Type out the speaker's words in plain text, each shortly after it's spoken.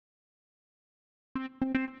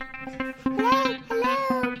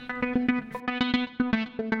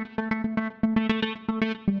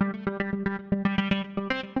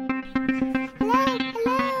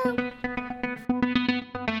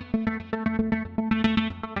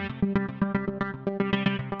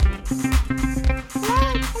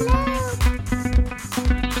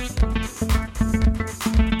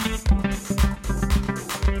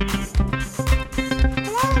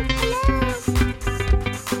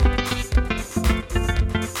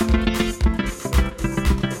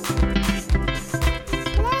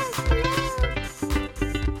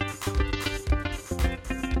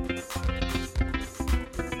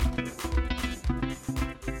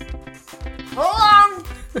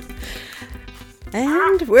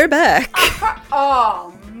And we're back.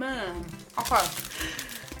 Oh, man. Okay.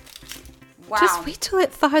 Wow. Just wait till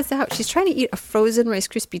it thaws out. She's trying to eat a frozen Rice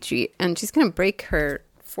Krispie treat, and she's going to break her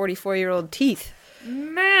 44-year-old teeth.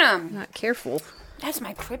 Man. Not careful. That's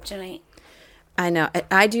my kryptonite. I know.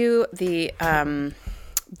 I do the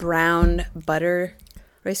brown butter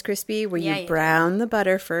Rice Krispie, where you brown the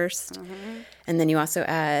butter first, and then you also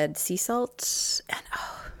add sea salt. And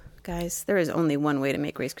guys, there is only one way to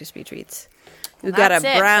make Rice Krispie treats. You gotta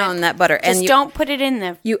brown that butter, and just don't put it in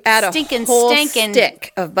the you add a whole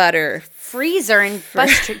stick of butter freezer and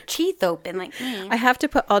bust your teeth open like me. I have to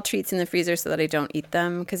put all treats in the freezer so that I don't eat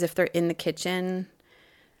them, because if they're in the kitchen,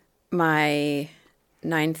 my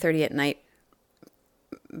 9:30 at night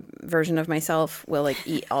version of myself will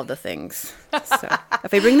eat all the things. So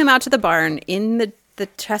if I bring them out to the barn in the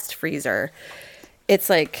chest freezer, it's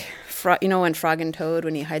like when Frog and Toad,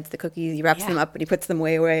 when he hides the cookies, he wraps them up and he puts them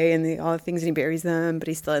way away and all the things, and he buries them, but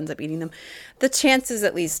he still ends up eating them. The chance is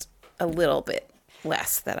at least a little bit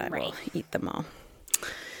less that I will eat them all.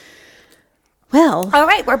 Well, all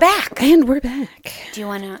right, we're back. And we're back. Do you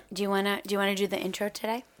wanna do the intro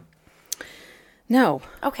today? No.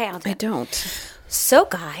 Okay, I'll do it. I don't. So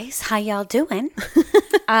guys, how y'all doing?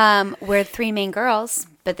 We're 3 Maine girls,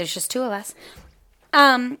 but there's just 2 of us.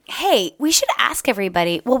 Hey, we should ask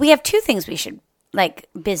everybody. Well, we have 2 things we should,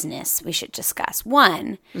 business we should discuss.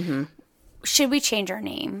 One, should we change our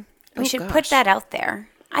name? We should put that out there.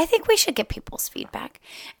 I think we should get people's feedback.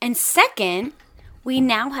 And second, we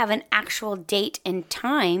now have an actual date and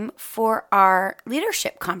time for our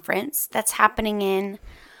leadership conference that's happening in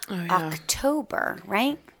October,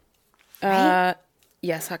 right?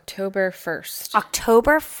 Yes, October 1st.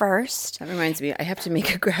 October 1st. That reminds me, I have to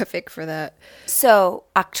make a graphic for that. So,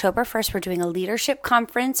 October 1st, we're doing a leadership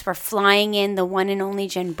conference. We're flying in the one and only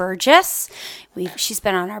Jen Burgess. She's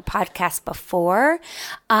been on our podcast before.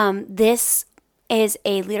 This is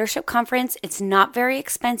a leadership conference. It's not very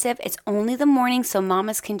expensive. It's only the morning, so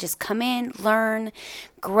mamas can just come in, learn,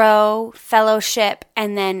 grow, fellowship,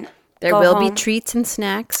 and then there will be treats and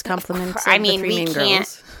snacks, compliments of the 3 Maine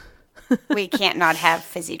Girls. We can't not have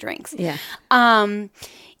fizzy drinks. Yeah.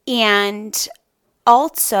 And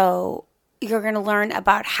also, you're going to learn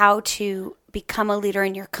about how to become a leader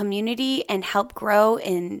in your community and help grow.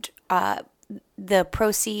 And the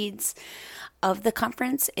proceeds of the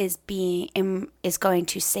conference is going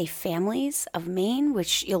to Safe Families of Maine,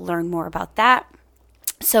 which you'll learn more about that.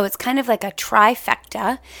 So it's kind of like a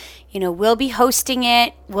trifecta. We'll be hosting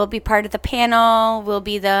it. We'll be part of the panel. We'll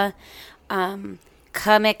be the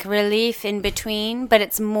comic relief in between, but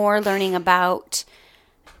it's more learning about.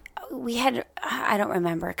 I don't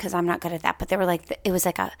remember because I'm not good at that, but they were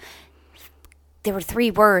there were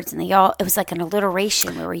 3 words and it was like an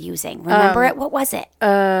alliteration we were using. Remember it? What was it?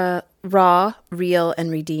 Raw, real, and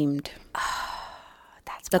redeemed.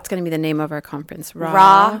 That's going to be the name of our conference.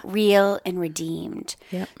 Raw, real, and redeemed.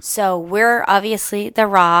 Yep. So we're obviously the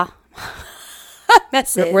raw.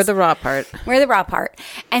 We're the raw part. We're the raw part.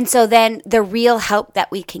 And so then the real help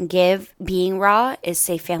that we can give being raw is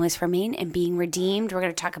Safe Families for Maine, and being redeemed, we're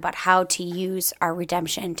going to talk about how to use our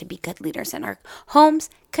redemption to be good leaders in our homes,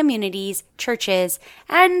 communities, churches,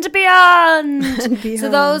 and beyond. So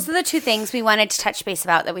those are the 2 things we wanted to touch base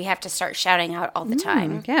about that we have to start shouting out all the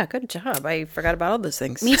time. Yeah, good job. I forgot about all those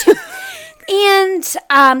things. Me too. And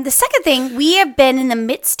the second thing, we have been in the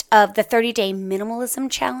midst of the 30-day minimalism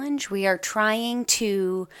challenge. We are trying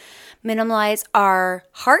to minimize our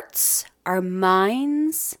hearts, our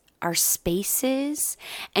minds, our spaces.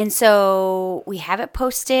 And so we have it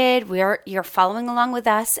posted. You're following along with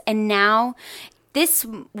us. And now this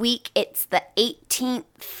week, it's the 18th.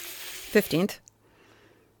 15th.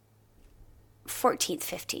 14th,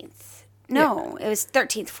 15th. No, it was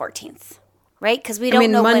 13th, 14th. Right? Because we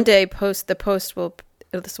don't know Monday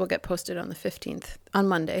this will get posted on the 15th, on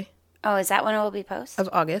Monday. Oh, is that when it will be posted?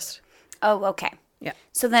 Of August. Oh, okay. Yeah.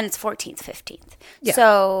 So then it's 14th, 15th. Yeah.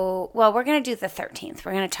 So, we're going to do the 13th.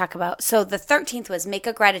 We're going to talk about, so the 13th was make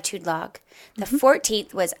a gratitude log. The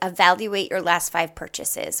 14th was evaluate your last 5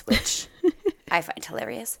 purchases, which I find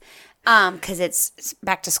hilarious. Because it's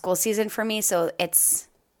back to school season for me. So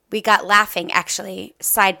we got laughing, actually.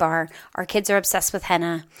 Sidebar, our kids are obsessed with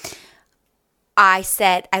henna. I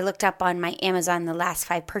looked up on my Amazon the last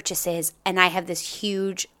 5 purchases, and I have this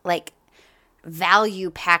huge, value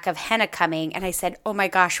pack of henna coming. And I said, oh my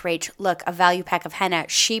gosh, Rach, look, a value pack of henna.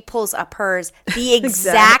 She pulls up hers. The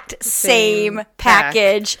exact same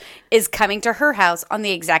package is coming to her house on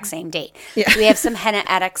the exact same date. Yeah. We have some henna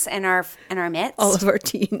addicts in our midst. All of our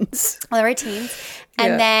teens.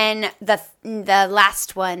 And then the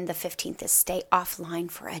last one, the 15th, is stay offline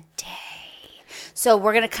for a day. So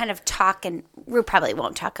we're going to kind of talk, and we probably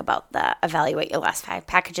won't talk about the evaluate your last 5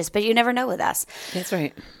 packages, but you never know with us. That's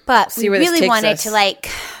right. But See we really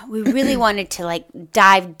wanted to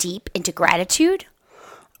dive deep into gratitude.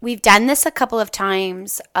 We've done this a couple of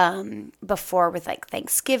times before with like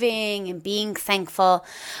Thanksgiving and being thankful,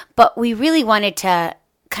 but we really wanted to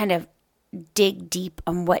kind of dig deep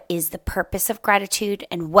on what is the purpose of gratitude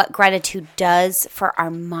and what gratitude does for our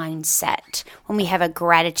mindset when we have a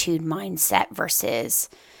gratitude mindset versus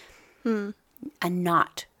a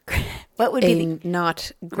not. What would be a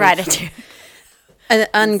not gratitude? An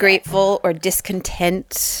ungrateful or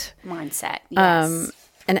discontent mindset. Yes.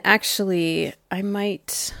 And actually, I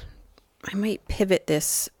might pivot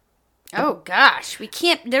this. Oh gosh, we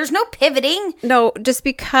can't. There's no pivoting. No, just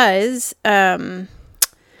because. I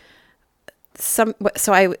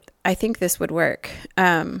think this would work.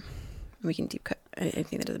 We can deep cut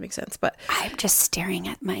anything that doesn't make sense, but I'm just staring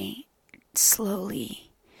at my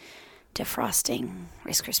slowly defrosting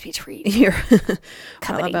Rice Krispie treat. You're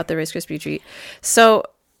all about the Rice Krispie treat. So,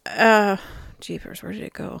 jeepers, where did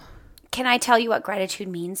it go? Can I tell you what gratitude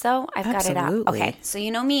means, though? I've got it out. Okay, so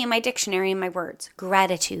you know me and my dictionary and my words.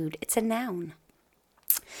 Gratitude, it's a noun.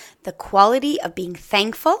 The quality of being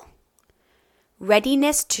thankful,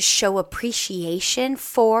 readiness to show appreciation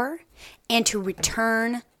for, and to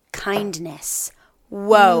return kindness.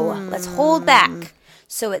 Whoa, let's hold back.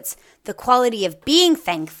 So it's the quality of being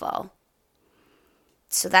thankful.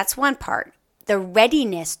 So that's one part. The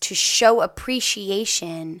readiness to show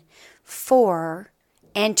appreciation for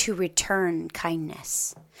and to return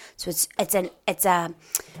kindness. So it's a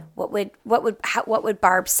what would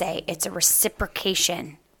Barb say? It's a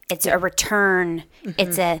reciprocation. It's a return.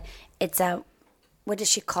 Mm-hmm. It's a what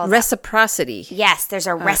does she call that? Reciprocity. Yes, there's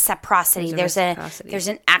a reciprocity. There's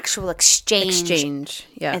an actual exchange.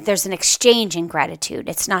 Yeah. There's an exchange in gratitude.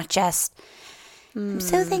 It's not just I'm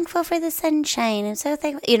so thankful for the sunshine. I'm so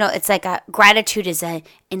thankful. It's like gratitude is an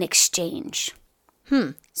exchange.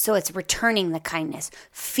 So it's returning the kindness,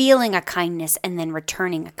 feeling a kindness, and then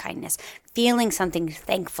returning a kindness, feeling something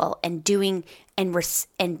thankful and doing and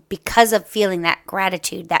because of feeling that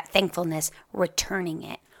gratitude, that thankfulness, returning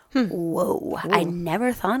it. Whoa, I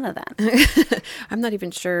never thought of that. I'm not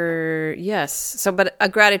even sure. Yes. So, but a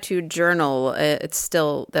gratitude journal, that's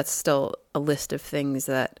still a list of things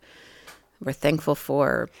that we're thankful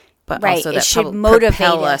for, but right. also that it should motivate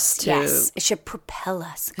us to. Yes, it should propel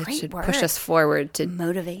us. Great it should word. push us forward to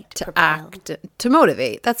motivate, to propel. act, to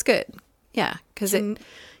motivate. That's good. Yeah, because it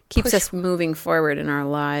keeps us moving forward in our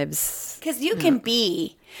lives. Because you can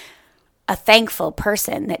be a thankful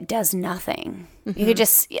person that does nothing. Mm-hmm. You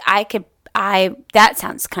could that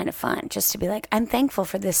sounds kind of fun, just to be like, I'm thankful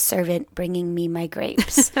for this servant bringing me my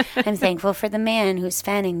grapes. I'm thankful for the man who's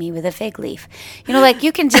fanning me with a fig leaf.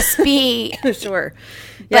 You can just be. Sure.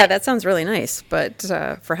 Yeah, that sounds really nice, but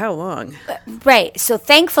for how long? Right. So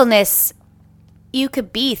thankfulness, you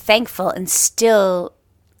could be thankful and still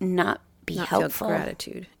not be helpful. Feel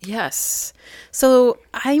gratitude. Yes. So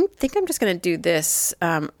I think I'm just going to do this.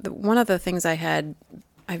 One of the things I've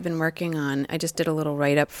been working on, I just did a little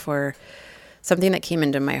write-up for something that came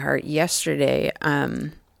into my heart yesterday.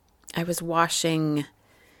 I was washing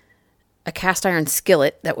a cast iron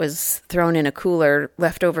skillet that was thrown in a cooler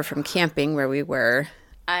left over from camping where we were.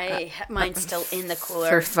 Mine's still in the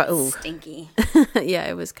cooler. Stinky. Yeah,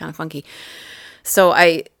 it was kind of funky. So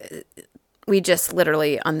we just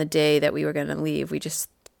literally, on the day that we were going to leave, we just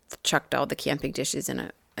chucked all the camping dishes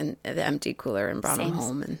in the empty cooler and brought them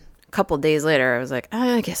home. And a couple of days later, I was like,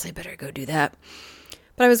 I guess I better go do that.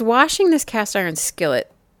 But I was washing this cast iron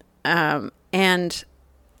skillet, and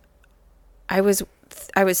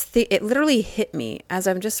it literally hit me as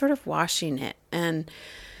I'm just sort of washing it, and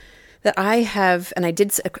that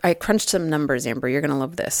I crunched some numbers, Amber. You're going to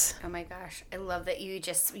love this. Oh my gosh. I love that you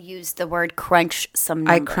just used the word crunch some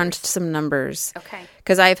numbers. I crunched some numbers. Okay.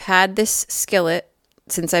 Because I've had this skillet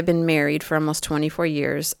since I've been married for almost 24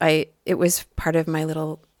 years. It was part of my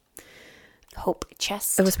little hope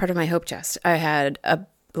chest. It was part of my hope chest. I had a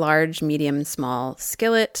large, medium, small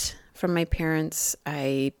skillet from my parents.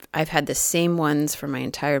 I've had the same ones for my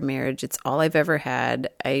entire marriage. It's all I've ever had.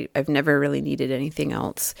 I've never really needed anything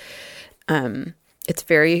else. It's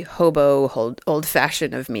very hobo,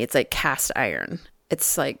 old-fashioned of me. It's like cast iron.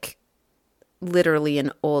 It's like literally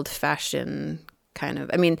an old-fashioned kind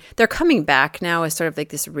of, they're coming back now as sort of like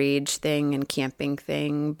this rage thing and camping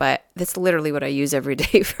thing, but that's literally what I use every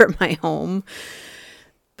day for my home.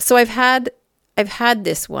 So I've had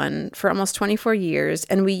this one for almost 24 years,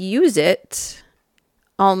 and we use it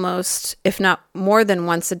almost, if not more than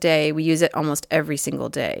once a day. We use it almost every single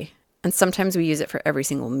day. And sometimes we use it for every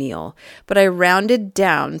single meal. But I rounded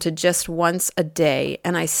down to just once a day,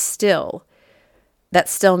 and that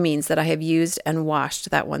still means that I have used and washed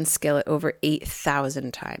that one skillet over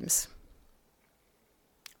 8,000 times.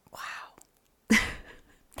 Wow.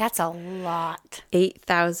 That's a lot.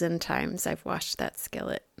 8,000 times I've washed that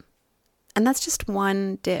skillet. And that's just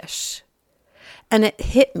one dish. And it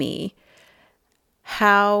hit me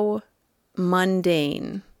how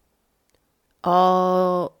mundane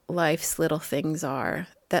all life's little things are.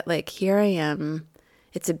 That like, here I am.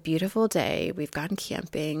 It's a beautiful day. We've gone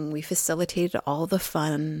camping. We facilitated all the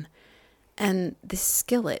fun. And this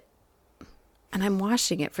skillet, and I'm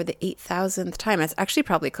washing it for the 8,000th time. It's actually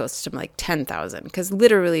probably close to like 10,000 because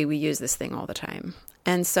literally we use this thing all the time.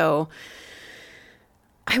 And so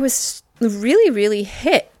I was really, really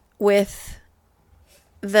hit with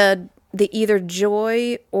the either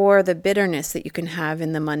joy or the bitterness that you can have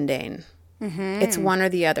in the mundane. Mm-hmm. It's one or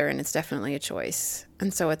the other, and it's definitely a choice.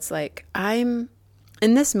 And so it's like in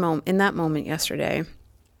that moment yesterday,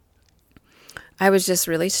 I was just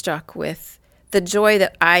really struck with the joy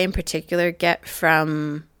that I in particular get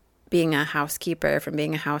from being a housekeeper, from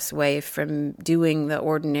being a housewife, from doing the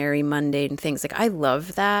ordinary mundane things. Like, I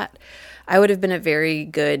love that. I would have been a very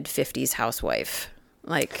good 50s housewife.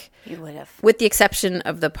 Like, you would have. With the exception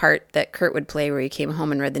of the part that Kurt would play where he came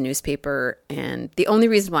home and read the newspaper. And the only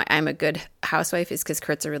reason why I'm a good housewife is because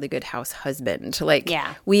Kurt's a really good house husband. Like,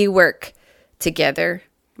 yeah. We work together.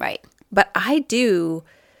 Right. But I do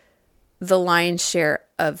the lion's share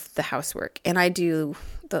of the housework, and I do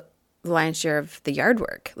the lion's share of the yard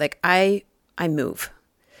work. Like, I move.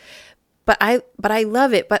 But I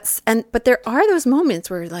love it. But there are those moments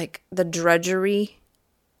where like the drudgery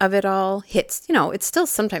of it all hits, it still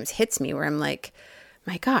sometimes hits me where I'm like,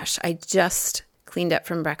 my gosh, I just cleaned up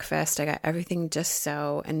from breakfast. I got everything just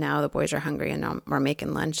so, and now the boys are hungry and now we're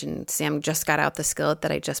making lunch, and Sam just got out the skillet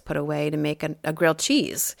that I just put away to make a grilled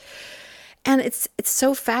cheese. And it's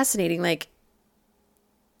so fascinating. Like,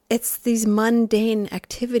 it's these mundane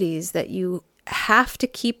activities that you have to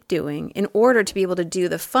keep doing in order to be able to do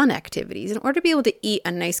the fun activities. In order to be able to eat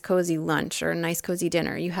a nice cozy lunch or a nice cozy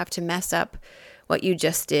dinner, you have to mess up what you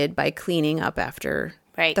just did by cleaning up after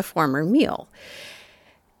the former meal.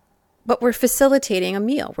 But we're facilitating a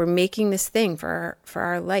meal. We're making this thing for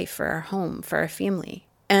our life, for our home, for our family.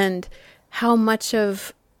 And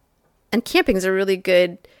and camping is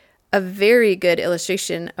a very good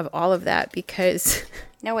illustration of all of that, because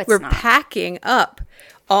we're not packing up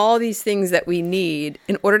all these things that we need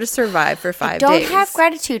in order to survive for 5 days. I don't have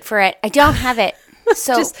gratitude for it. I don't have it.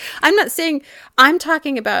 So I'm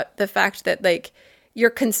talking about the fact that like you're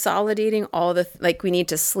consolidating all like we need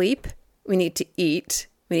to sleep, we need to eat,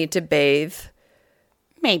 we need to bathe.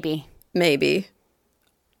 Maybe.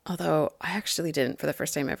 Although I actually didn't for the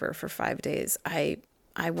first time ever for 5 days. I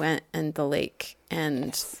went in the lake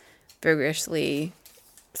and vigorously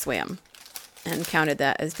swam and counted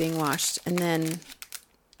that as being washed, and then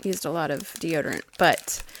used a lot of deodorant.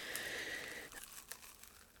 But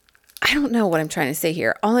I don't know what I'm trying to say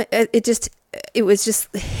here. It was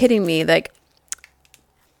just hitting me like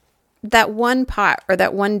that one pot or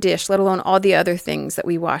that one dish, let alone all the other things that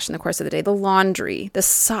we wash in the course of the day, the laundry, the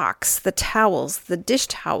socks, the towels, the dish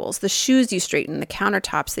towels, the shoes you straighten, the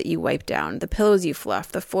countertops that you wipe down, the pillows you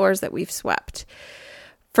fluff, the floors that we've swept.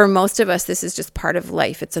 For most of us, this is just part of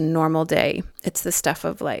life. It's a normal day. It's the stuff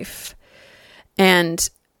of life. And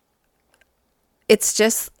it's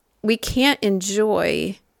just, we can't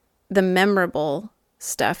enjoy the memorable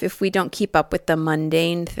stuff if we don't keep up with the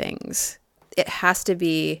mundane things. It has to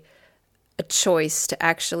be a choice to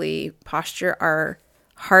actually posture our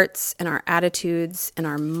hearts and our attitudes and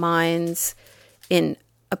our minds in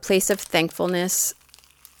a place of thankfulness,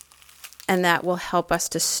 and that will help us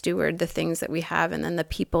to steward the things that we have and then the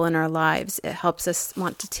people in our lives. It helps us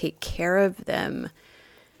want to take care of them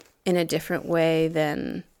in a different way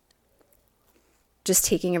than just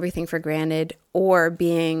taking everything for granted or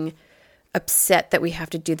being upset that we have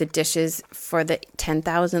to do the dishes for the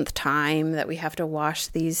 10,000th time, that we have to wash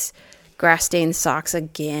these grass-stained socks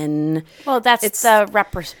again. Well, that's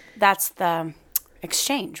the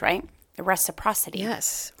exchange, right? The reciprocity.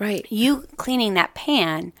 Yes, right. You cleaning that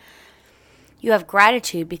pan, you have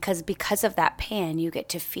gratitude because of that pan, you get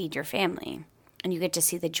to feed your family. And you get to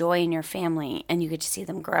see the joy in your family, and you get to see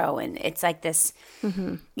them grow. And it's like this,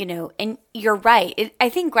 and you're right. I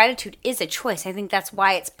think gratitude is a choice. I think that's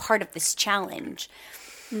why it's part of this challenge.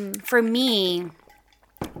 For me,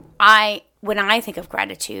 when I think of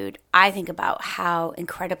gratitude, I think about how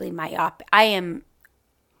incredibly myopic I am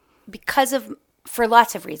for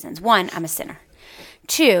lots of reasons. One, I'm a sinner.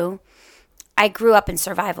 Two, I grew up in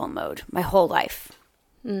survival mode my whole life.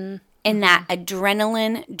 In that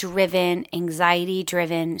adrenaline-driven,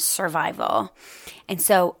 anxiety-driven survival. And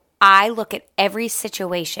so I look at every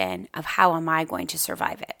situation of how am I going to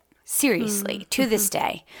survive it? Seriously, to this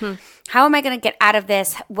day. How am I going to get out of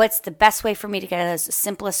this? What's the best way for me to get out of this? The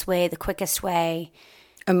simplest way, the quickest way?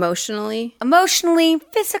 Emotionally,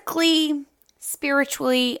 physically,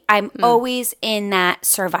 spiritually, I'm always in that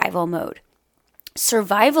survival mode.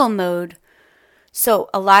 Survival mode. So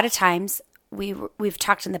a lot of times we've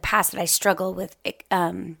talked in the past that I struggle with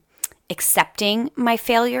accepting my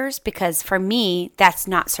failures, because for me that's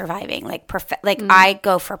not surviving. I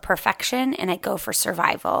go for perfection and I go for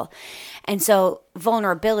survival. And so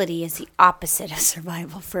vulnerability is the opposite of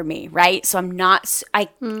survival for me, right? So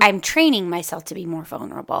I'm training myself to be more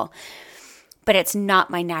vulnerable, but it's not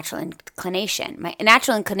my natural inclination. My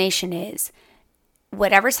natural inclination is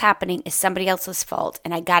whatever's happening is somebody else's fault,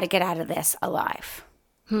 and I got to get out of this alive.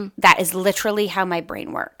 That is literally how my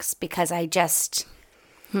brain works, because I just,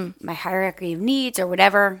 my hierarchy of needs or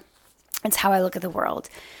whatever, it's how I look at the world.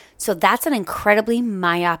 So that's an incredibly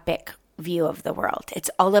myopic view of the world. It's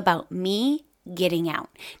all about me getting out.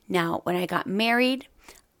 Now, when I got married,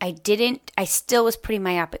 I still was pretty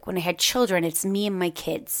myopic. When I had children, it's me and my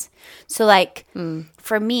kids. So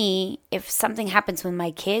for me, if something happens with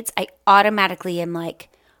my kids, I automatically am like,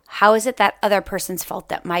 how is it that other person's fault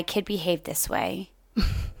that my kid behaved this way?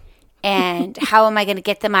 And how am I going to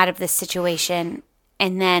get them out of this situation?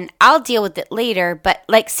 And then I'll deal with it later. But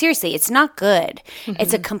seriously, it's not good.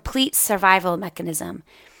 It's a complete survival mechanism.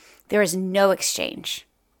 There is no exchange.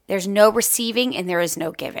 There's no receiving and there is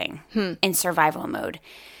no giving in survival mode.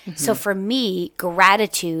 So for me,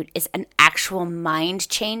 gratitude is an actual mind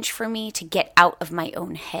change for me to get out of my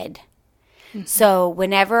own head. So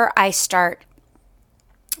whenever I start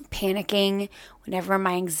panicking, whenever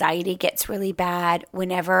my anxiety gets really bad,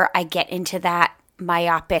 whenever I get into that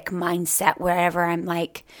myopic mindset, wherever I'm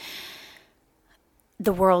like,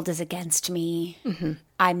 the world is against me,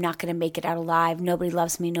 I'm not going to make it out alive, nobody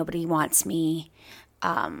loves me, nobody wants me,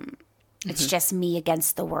 it's just me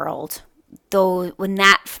against the world. Though when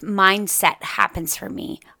that mindset happens for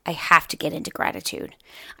me, I have to get into gratitude.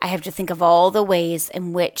 I have to think of all the ways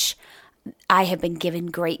in which I have been given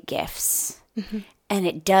great gifts. And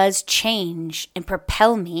it does change and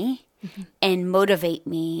propel me and motivate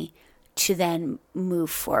me to then move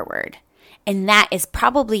forward. And that is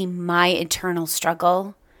probably my internal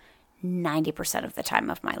struggle 90% of the time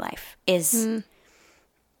of my life is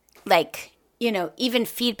even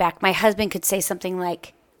feedback. My husband could say something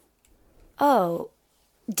like, oh,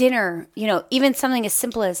 dinner, even something as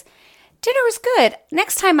simple as, dinner was good.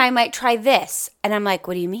 Next time I might try this. And I'm like,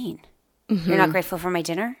 what do you mean? You're not grateful for my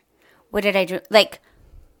dinner? What did I do?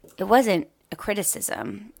 It wasn't a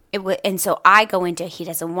criticism. And so I go into, he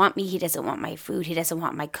doesn't want me. He doesn't want my food. He doesn't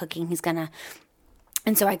want my cooking.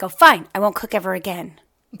 And so I go, fine, I won't cook ever again.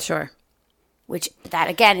 Sure. Which that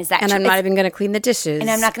again is that. And I'm not even going to clean the dishes. And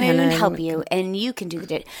I'm not going to even help you. And you can do the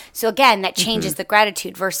dishes. So again, that changes the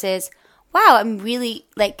gratitude versus, wow, I'm really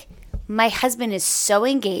my husband is so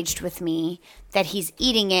engaged with me that he's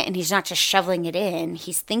eating it and he's not just shoveling it in.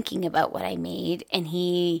 He's thinking about what I made and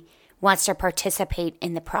he wants to participate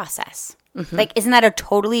in the process. Isn't that a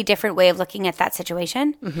totally different way of looking at that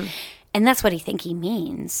situation? And that's what I think he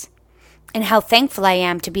means. And how thankful I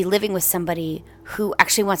am to be living with somebody who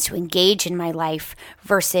actually wants to engage in my life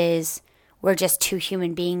versus we're just two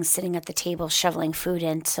human beings sitting at the table shoveling food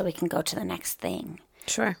in so we can go to the next thing.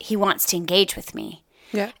 Sure. He wants to engage with me.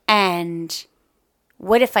 Yeah. And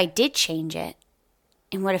what if I did change it?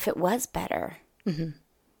 And what if it was better?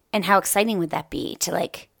 And how exciting would that be to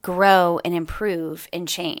grow and improve and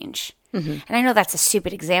change? And I know that's a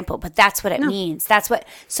stupid example, but that's what it means.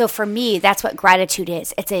 So for me, that's what gratitude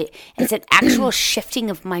is. It's an actual shifting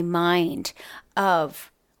of my mind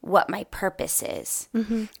of what my purpose is.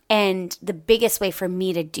 And the biggest way for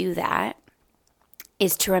me to do that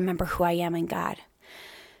is to remember who I am in God.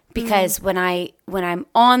 Because when I'm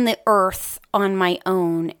on the earth on my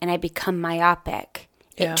own and I become myopic,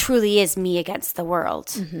 it truly is me against the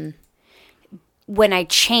world. When I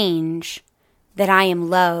change that I am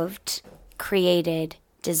loved, created,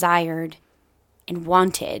 desired, and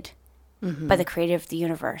wanted by the creator of the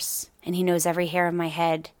universe. And he knows every hair of my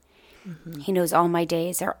head. He knows all my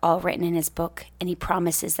days. They're all written in his book. And he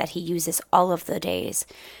promises that he uses all of the days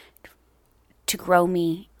to grow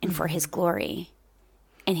me and for his glory.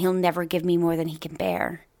 And he'll never give me more than he can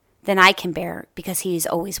bear, than I can bear, because he's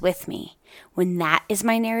always with me. When that is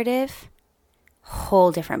my narrative,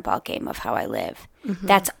 whole different ballgame of how I live.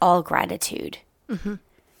 That's all gratitude.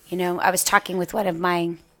 I was talking with one of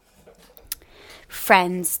my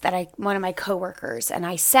friends one of my coworkers, and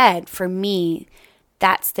I said, for me,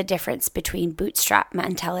 that's the difference between bootstrap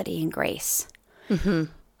mentality and grace. Mm-hmm.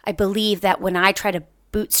 I believe that when I try to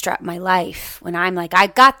bootstrap my life, when I'm like, I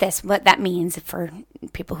got this, what that means for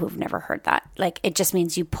people who've never heard that, like, it just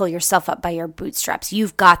means you pull yourself up by your bootstraps.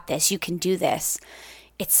 You've got this. You can do this.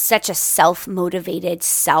 It's such a self-motivated,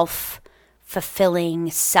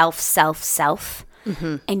 self-fulfilling, self.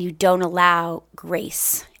 Mm-hmm. And you don't allow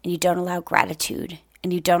grace, and you don't allow gratitude,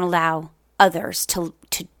 and you don't allow others to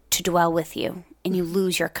dwell with you, and you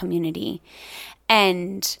lose your community.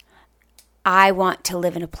 And I want to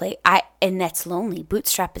live in a place, and that's lonely.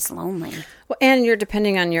 Bootstrap is lonely. Well, and you're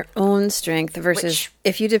depending on your own strength versus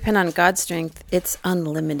if you depend on God's strength, it's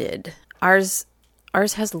unlimited. Ours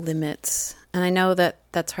has limits, and I know that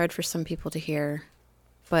that's hard for some people to hear,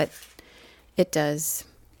 but it does.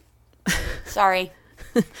 Sorry.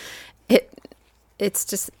 It's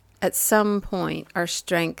just at some point our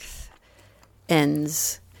strength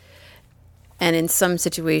ends, and in some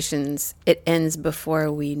situations it ends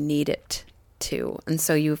before we need it to, and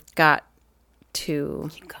so you've got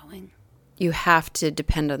to keep going. You have to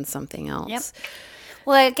depend on something else. Yep.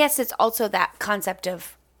 Well, I guess it's also that concept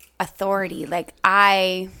of authority. Like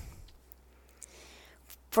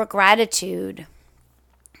for gratitude,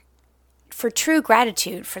 for true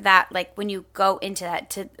gratitude, for that, like when you go into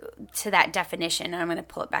that to that definition, and I'm going to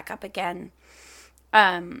pull it back up again.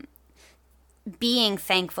 Being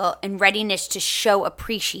thankful and readiness to show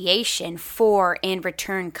appreciation for and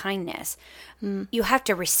return kindness. You have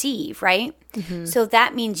to receive, right? Mm-hmm. So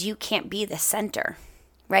that means you can't be the center,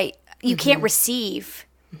 right? You can't receive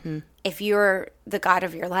if you're the God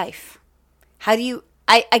of your life. How do you,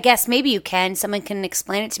 I guess maybe you can. Someone can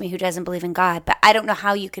explain it to me who doesn't believe in God, but I don't know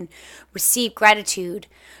how you can receive gratitude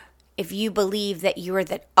if you believe that you're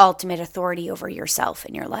the ultimate authority over yourself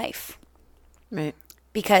in your life. Right.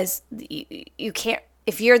 Because you can't,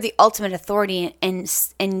 if you're the ultimate authority and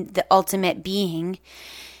the ultimate being,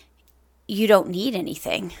 you don't need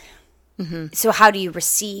anything. Mm-hmm. So how do you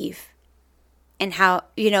receive? And how,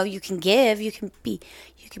 you can give, you can be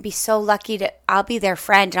so lucky I'll be their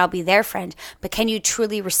friend and I'll be their friend, but can you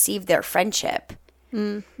truly receive their friendship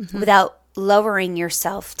without lowering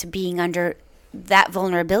yourself to being under that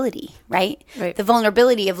vulnerability, right? The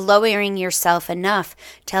vulnerability of lowering yourself enough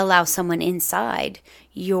to allow someone inside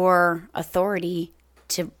your authority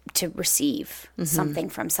to receive something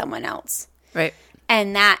from someone else. Right.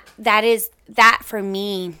 And that for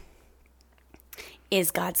me is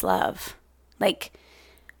God's love. Like,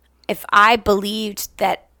 if I believed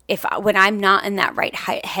that when I'm not in that right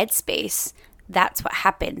headspace, that's what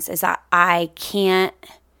happens, is that I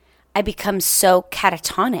become so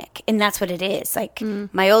catatonic. And that's what it is. Like,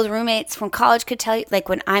 my old roommates from college could tell you, like,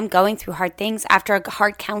 when I'm going through hard things after a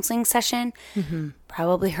hard counseling session,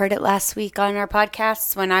 probably heard it last week on our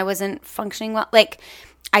podcasts when I wasn't functioning well, like,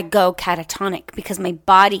 I go catatonic because my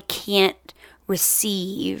body can't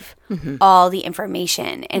receive all the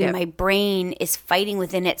information, and my brain is fighting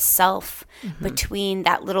within itself between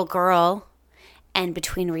that little girl and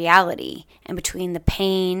between reality and between the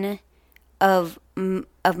pain of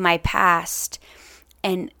my past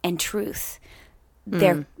and truth.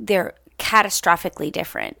 They're catastrophically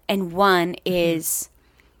different, and one is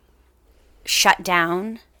shut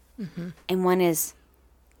down and one is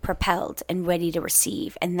propelled and ready to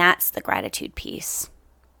receive, and that's the gratitude piece.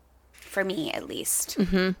 For me, at least.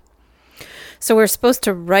 So we're supposed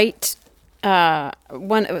to write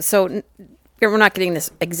one. So we're not getting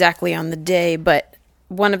this exactly on the day, but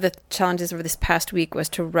one of the challenges over this past week was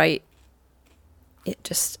to write it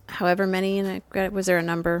just however many. And was there a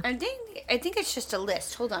number? I think it's just a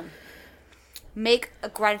list. Hold on. Make a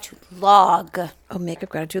gratitude log. Oh, make a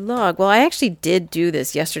gratitude log. Well, I actually did do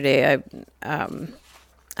this yesterday. And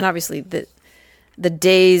obviously the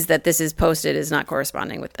days that this is posted is not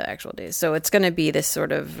corresponding with the actual days. So it's going to be this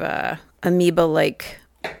sort of amoeba-like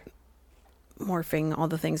morphing all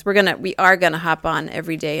the things. We are going to hop on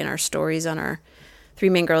every day in our stories on our Three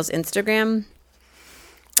Maine Girls Instagram.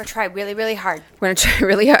 Or try really, really hard. We're going to try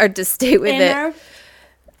really hard to stay with it.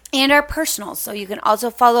 And our personals. So you can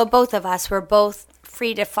also follow both of us. We're both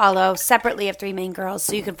free to follow separately of Three Maine Girls.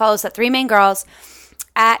 So you can follow us at Three Maine Girls,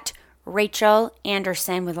 at Rachel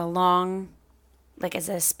Anderson with a long, like, as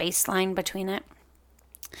a space line between it.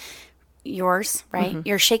 Yours, right?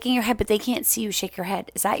 You're shaking your head, but they can't see you shake your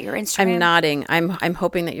head. Is that your Instagram? I'm nodding. I'm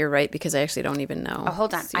hoping that you're right because I actually don't even know. Oh,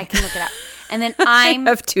 hold on. I can look it up. And then I'm I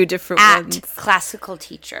have two different at ones. classical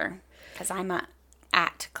teacher, because I'm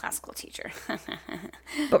at classical teacher.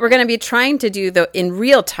 But we're going to be trying to do in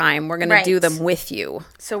real time. We're going to do them with you.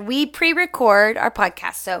 So we pre-record our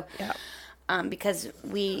podcast. So because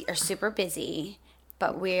we are super busy,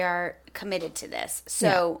 but we are committed to this.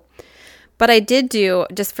 So, but I did do,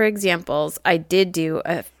 just for examples, I did do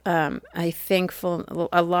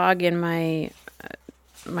a log in my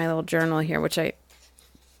little journal here, which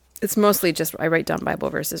it's mostly just I write down Bible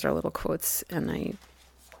verses or little quotes, and I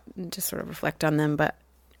just sort of reflect on them. But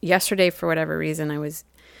yesterday, for whatever reason, I was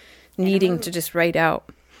needing to just write out.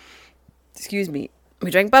 Excuse me. We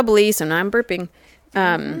drank bubbly, so now I'm burping.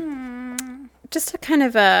 Just a kind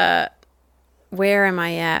of where am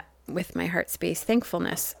I at with my heart space,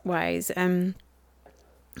 thankfulness wise.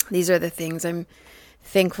 These are the things I'm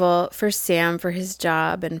thankful for: Sam, for his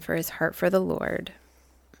job and for his heart for the Lord.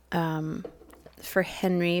 For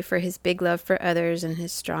Henry, for his big love for others and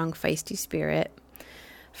his strong, feisty spirit.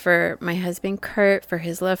 For my husband, Kurt, for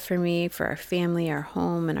his love for me, for our family, our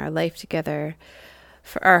home, and our life together.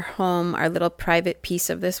 For our home, our little private piece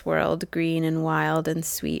of this world, green and wild and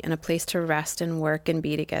sweet, and a place to rest and work and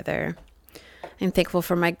be together. I'm thankful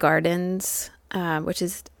for my gardens, which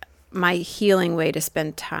is my healing way to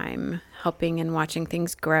spend time, helping and watching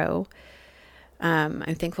things grow.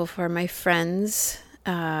 I'm thankful for my friends,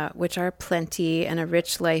 which are plenty, and a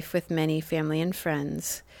rich life with many family and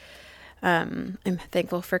friends. I'm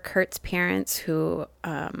thankful for Kurt's parents, who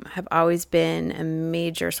have always been a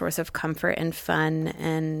major source of comfort and fun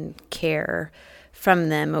and care from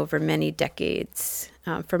them over many decades.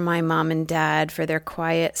 For my mom and dad, for their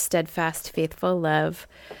quiet, steadfast, faithful love.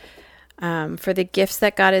 For the gifts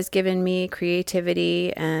that God has given me,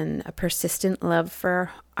 creativity and a persistent love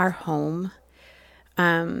for our home.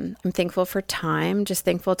 I'm thankful for time, just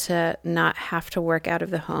thankful to not have to work out of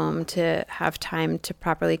the home, to have time to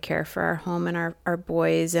properly care for our home and our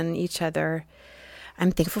boys and each other.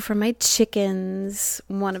 I'm thankful for my chickens,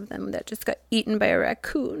 one of them that just got eaten by a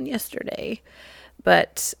raccoon yesterday.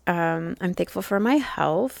 But I'm thankful for my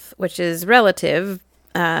health, which is relative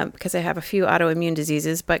because I have a few autoimmune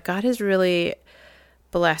diseases, but God has really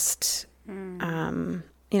blessed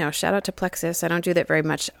shout out to Plexus. I don't do that very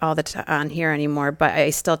much all the time on here anymore, but I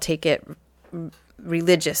still take it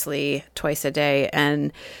religiously twice a day,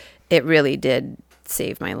 and it really did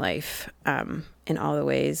save my life in all the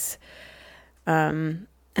ways.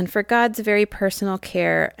 And for God's very personal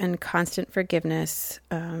care and constant forgiveness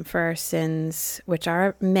for our sins, which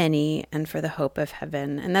are many, and for the hope of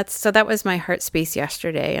heaven. And that was my heart space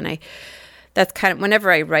yesterday, and that's kind of,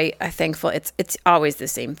 whenever I write a thankful, it's always the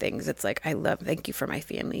same things. It's like, thank you for my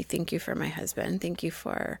family. Thank you for my husband. Thank you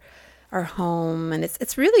for our home. And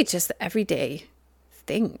it's really just everyday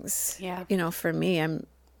things. Yeah. For me,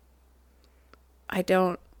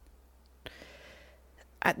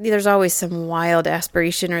 there's always some wild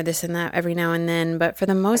aspiration or this and that every now and then. But for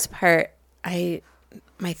the most part, my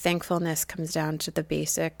thankfulness comes down to the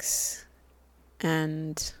basics.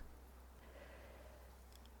 And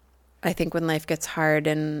I think when life gets hard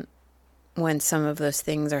and when some of those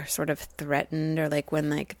things are sort of threatened, or like when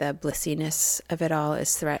like the blissiness of it all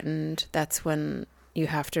is threatened, that's when you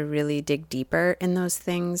have to really dig deeper in those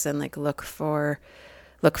things and like look further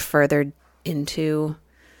into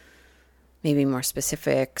maybe more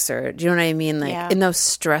specifics, or do you know what I mean? Like in those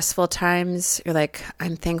stressful times, you're like,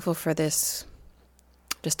 I'm thankful for this,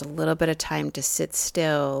 just a little bit of time to sit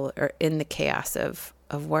still, or in the chaos of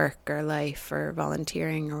work or life or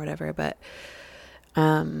volunteering or whatever. But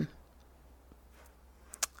I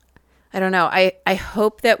don't know. I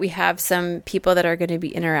hope that we have some people that are going to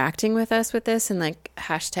be interacting with us with this and like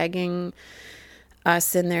hashtagging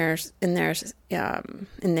us in their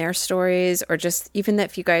stories, or just even that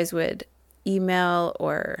if you guys would email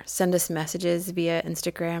or send us messages via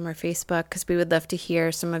Instagram or Facebook, because we would love to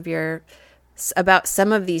hear about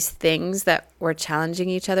some of these things that we're challenging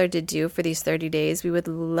each other to do for these 30 days. We would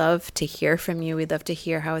love to hear from you. We'd love to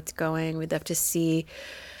hear how it's going. We'd love to see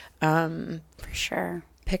for sure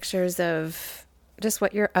pictures of just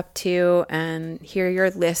what you're up to and hear your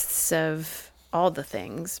lists of all the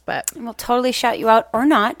things. But we'll totally shout you out or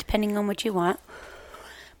not, depending on what you want.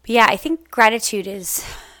 But yeah, I think gratitude is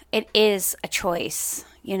a choice,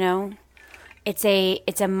 It's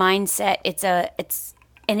a mindset.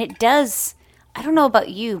 And it does, I don't know about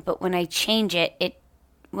you, but when I change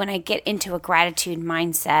when I get into a gratitude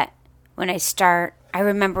mindset, I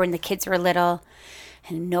remember when the kids were little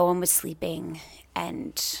and no one was sleeping,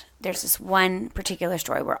 and there's this one particular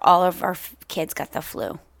story where all of our kids got the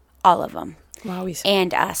flu, all of them. Wow.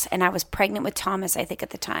 And us. And I was pregnant with Thomas, I think,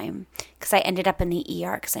 at the time, because I ended up in the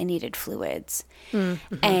ER because I needed fluids.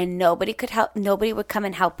 Mm-hmm. And nobody would come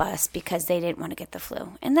and help us because they didn't want to get the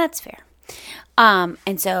flu. And that's fair.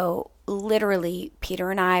 And so literally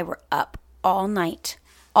Peter and I were up all night,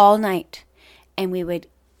 and we would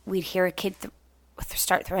we'd hear a kid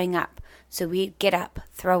start throwing up. So we'd get up,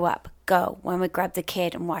 throw up, go. One would grab the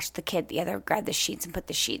kid and wash the kid. The other would grab the sheets and put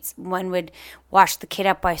the sheets. One would wash the kid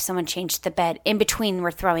up while someone changed the bed. In between,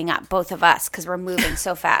 we're throwing up, both of us, because we're moving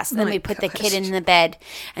so fast. Then we put the kid in the bed,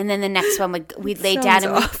 and then the next one we'd lay down,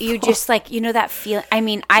 and you just like, you know that feeling. I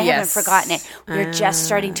mean, I haven't forgotten it. We were just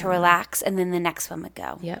starting to relax, and then the next one would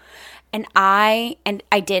go. Yep. And I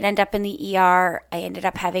did end up in the ER. I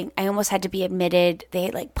almost had to be admitted.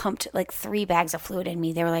 They like pumped like 3 bags of fluid in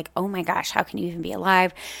me. They were like, oh my gosh, how can you even be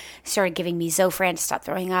alive? Started giving me Zofran to stop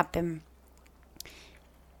throwing up. And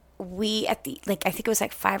I think it was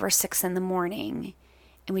like 5 or 6 in the morning.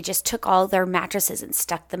 And we just took all their mattresses and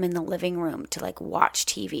stuck them in the living room to like watch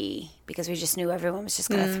TV, because we just knew everyone was just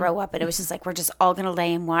going to throw up. And it was just like, we're just all going to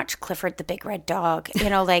lay and watch Clifford the Big Red Dog,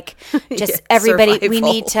 like just everybody. Survival. We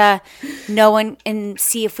need to know and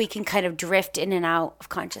see if we can kind of drift in and out of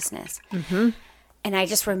consciousness. Mm-hmm. And I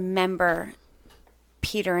just remember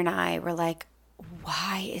Peter and I were like,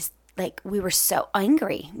 we were so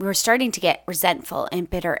angry. We were starting to get resentful and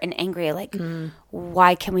bitter and angry. Like,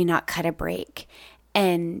 why can we not cut a break?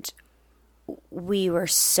 And I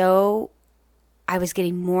was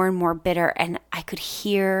getting more and more bitter, and I could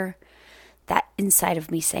hear that inside of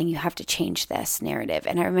me saying, you have to change this narrative.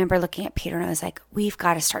 And I remember looking at Peter and I was like, we've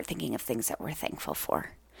got to start thinking of things that we're thankful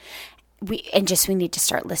for. We need to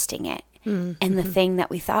start listing it. Mm-hmm. And the thing that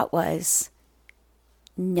we thought was,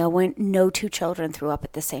 no 2 children threw up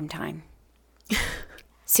at the same time.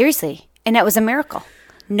 Seriously. And that was a miracle.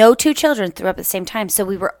 No 2 children threw up at the same time. So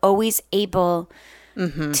we were always able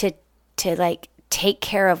to like take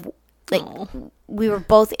care of, like, we were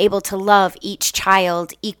both able to love each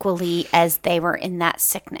child equally as they were in that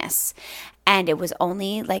sickness. And it was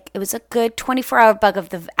only like, it was a good 24-hour bug of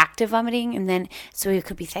the active vomiting. And then, so we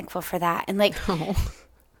could be thankful for that. And like,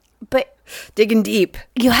 but digging deep,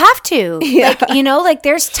 you have to, like,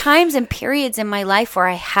 there's times and periods in my life where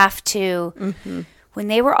I have to, when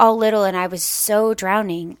they were all little and I was so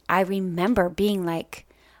drowning, I remember being like,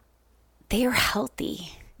 they are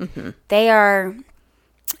healthy. Mm-hmm. They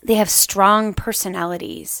have strong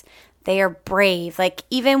personalities. They are brave. Like,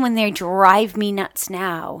 even when they drive me nuts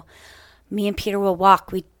now, me and Peter will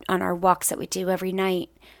walk. On our walks that we do every night,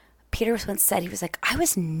 Peter once said, he was like, I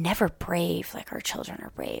was never brave like our children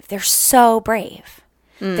are brave. They're so brave.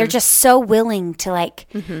 They're just so willing to like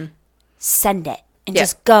send it. And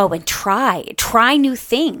just go and try new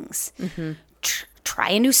things,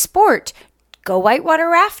 try a new sport, go whitewater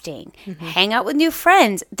rafting, hang out with new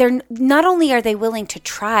friends. They're not only are they willing to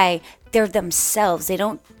try, they're themselves.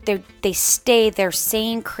 They stay their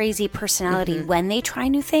same crazy personality when they try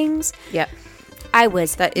new things. Yep.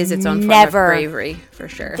 That is its own form of bravery, for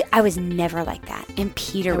sure. I was never like that. And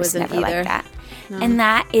Peter was never like that. No. And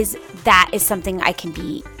that is something I can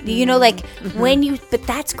be, but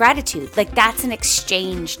that's gratitude. Like, that's an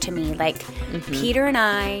exchange to me. Like, Peter and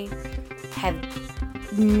I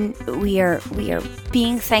we are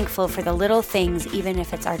being thankful for the little things, even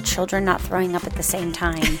if it's our children not throwing up at the same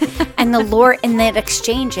time. And the Lord, and that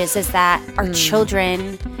exchange is that our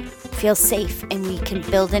children feel safe and we can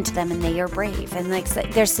build into them and they are brave. And like,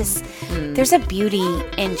 there's a beauty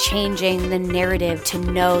in changing the narrative to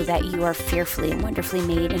know that you are fearfully and wonderfully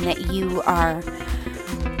made, and that you are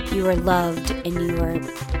loved, and you were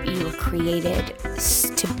created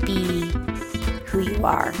to be who you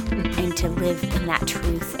are, and to live in that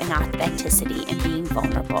truth and authenticity and being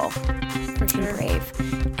vulnerable and brave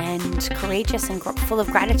and courageous and full of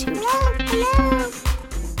gratitude. Hello.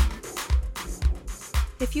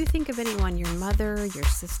 If you think of anyone, your mother, your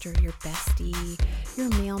sister, your bestie, your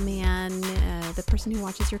mailman, the person who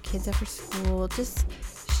watches your kids after school, just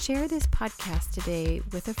share this podcast today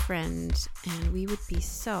with a friend, and we would be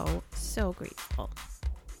so, so grateful.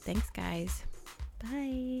 Thanks, guys.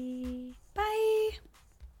 Bye. Bye.